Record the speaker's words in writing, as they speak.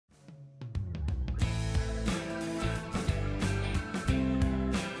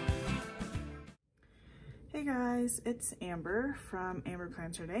Hey guys, it's Amber from Amber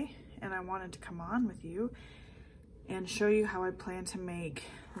Plans Her Day, and I wanted to come on with you and show you how I plan to make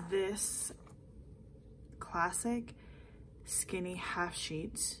this classic skinny half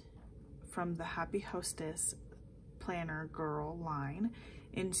sheet from the Happy Hostess Planner Girl line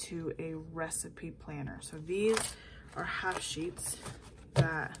into a recipe planner. So these are half sheets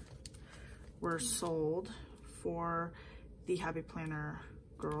that were sold for the Happy Planner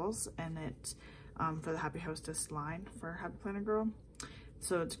Girls, and it for the Happy Hostess line for Happy Planner Girl.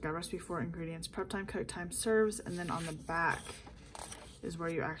 So it's got recipe for ingredients, prep time, cook time, serves, and then on the back is where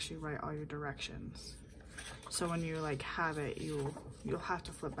you actually write all your directions. So when you like have it, you'll have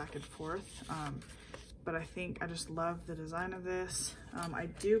to flip back and forth. But I just love the design of this. I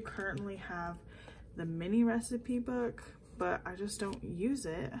do currently have the mini recipe book, but I just don't use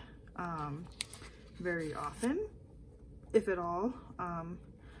it very often, if at all.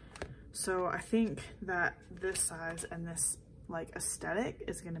 So I think that this size and this like aesthetic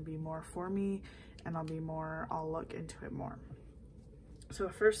is gonna be more for me, and I'll look into it more. So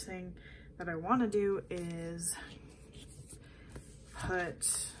the first thing that I wanna do is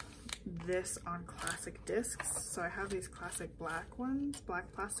put this on classic discs. So I have these classic black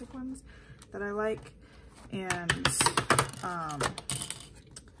plastic ones that I like, and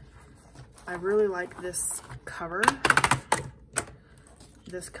I really like this cover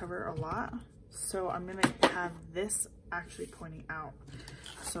a lot. So I'm gonna have this actually pointing out.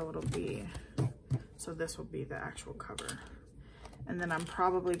 So this will be the actual cover. And then I'm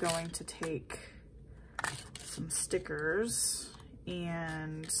probably going to take some stickers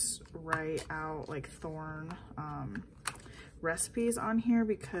and write out like thorn recipes on here,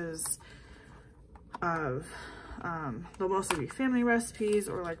 because of they'll mostly be family recipes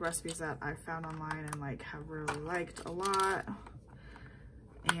or like recipes that I found online and like have really liked a lot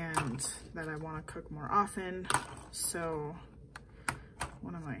and that I want to cook more often. So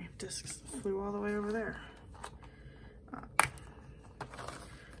one of my discs flew all the way over there.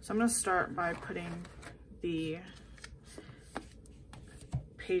 So I'm going to start by putting the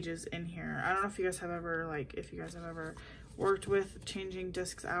pages in here. I don't know if you guys have ever worked with changing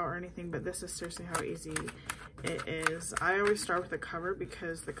discs out or anything, but this is seriously how easy it is. I always start with the cover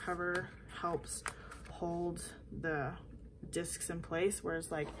because the cover helps hold the discs in place, whereas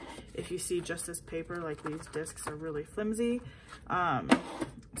like if you see just this paper, like these discs are really flimsy.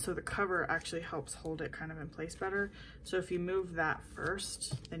 So the cover actually helps hold it kind of in place better. So if you move that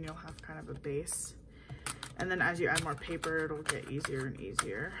first, then you'll have kind of a base. And then as you add more paper, it'll get easier and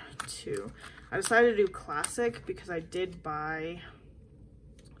easier too. I decided to do classic because I did buy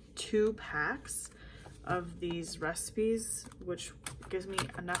 2 packs of these recipes, which gives me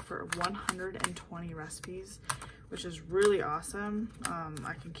enough for 120 recipes, which is really awesome.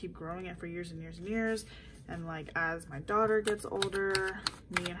 I can keep growing it for years and years and years. And like as my daughter gets older,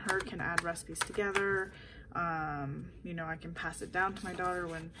 me and her can add recipes together. You know, I can pass it down to my daughter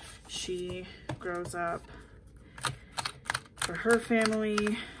when she grows up for her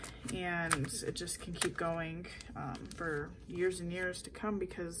family, and it just can keep going for years and years to come,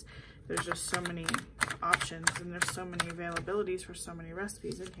 because there's just so many options and there's so many availabilities for so many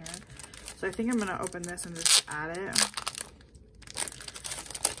recipes in here. So I think I'm gonna open this and just add it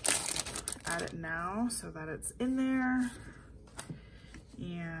now so that it's in there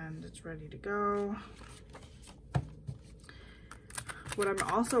and it's ready to go. What I'm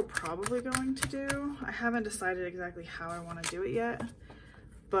also probably going to do, I haven't decided exactly how I want to do it yet,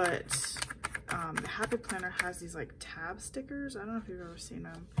 but the Happy Planner has these like tab stickers. I don't know if you've ever seen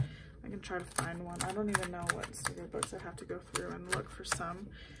them. I can try to find one. I don't even know what sticker books. I have to go through and look for some.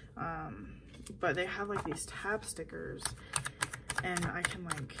 But they have like these tab stickers, and I can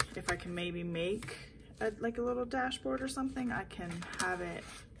like, if I can maybe make like a little dashboard or something, I can have it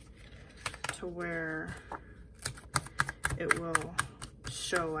to where it will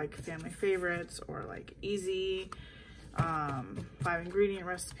show like family favorites or like easy 5 ingredient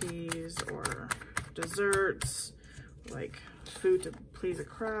recipes or desserts, like food to please a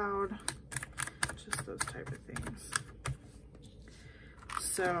crowd, just those type of things.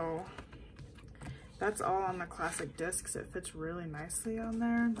 So that's all on the classic discs. It fits really nicely on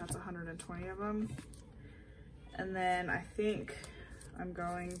there. That's 120 of them. And then I think I'm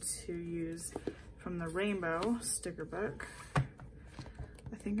going to use from the rainbow sticker book.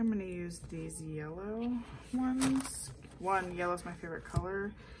 I think I'm gonna use these yellow ones. Yellow is my favorite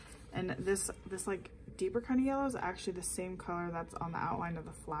color. And this like deeper kind of yellow is actually the same color that's on the outline of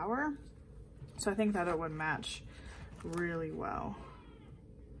the flower. So I think that it would match really well.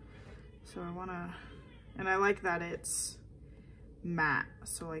 So I like that it's matte.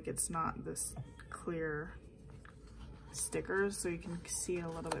 So like it's not this clear stickers so you can see it a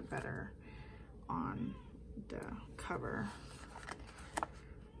little bit better on the cover.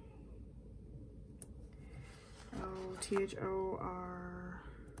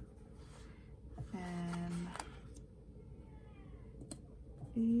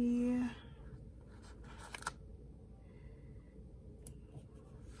 Thorne.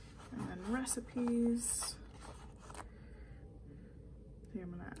 And then recipes. I think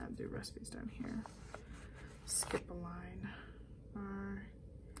I'm gonna do recipes down here. Skip a line. R-E-C-I-P.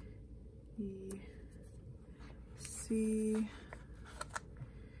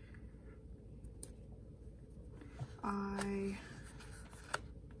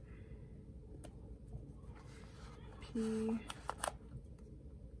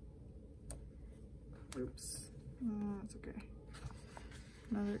 Oops. That's okay.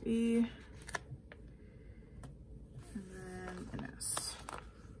 Another E. And then an S.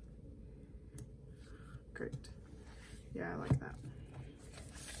 Great. Yeah, I like that.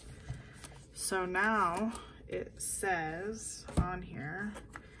 So now it says on here,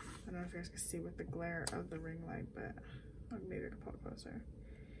 I don't know if you guys can see with the glare of the ring light, but maybe I can pull it closer.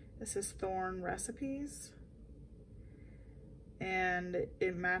 This is Thorne Recipes. And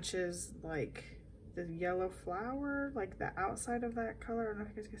it matches like the yellow flower, like the outside of that color. I don't know if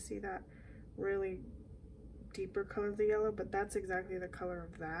you guys can see that really deeper color of the yellow, but that's exactly the color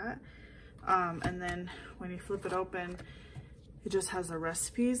of that. And then when you flip it open, it just has the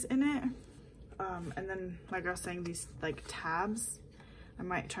recipes in it. And then, like I was saying, these like tabs, I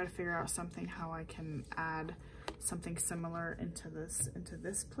might try to figure out something how I can add something similar into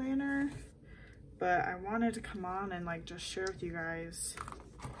this planner. But I wanted to come on and like just share with you guys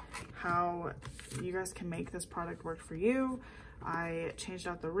how you guys can make this product work for you. I changed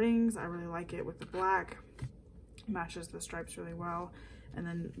out the rings. I really like it with the black. Matches the stripes really well. And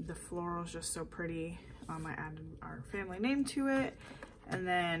then the floral is just so pretty. I added our family name to it. And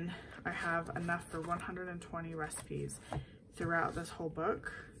then I have enough for 120 recipes throughout this whole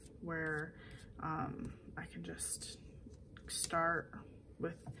book, where I can just start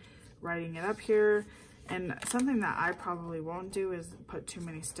with writing it up here. And something that I probably won't do is put too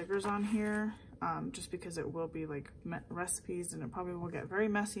many stickers on here, just because it will be like recipes and it probably will get very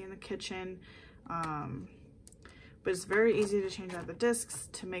messy in the kitchen. But it's very easy to change out the discs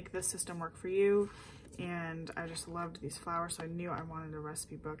to make this system work for you. And I just loved these flowers, so I knew I wanted a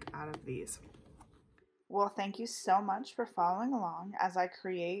recipe book out of these. Well, thank you so much for following along as I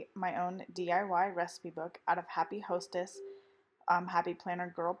create my own DIY recipe book out of Happy Hostess Happy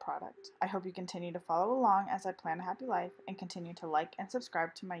Planner Girl product. I hope you continue to follow along as I plan a happy life, and continue to like and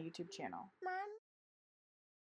subscribe to my YouTube channel.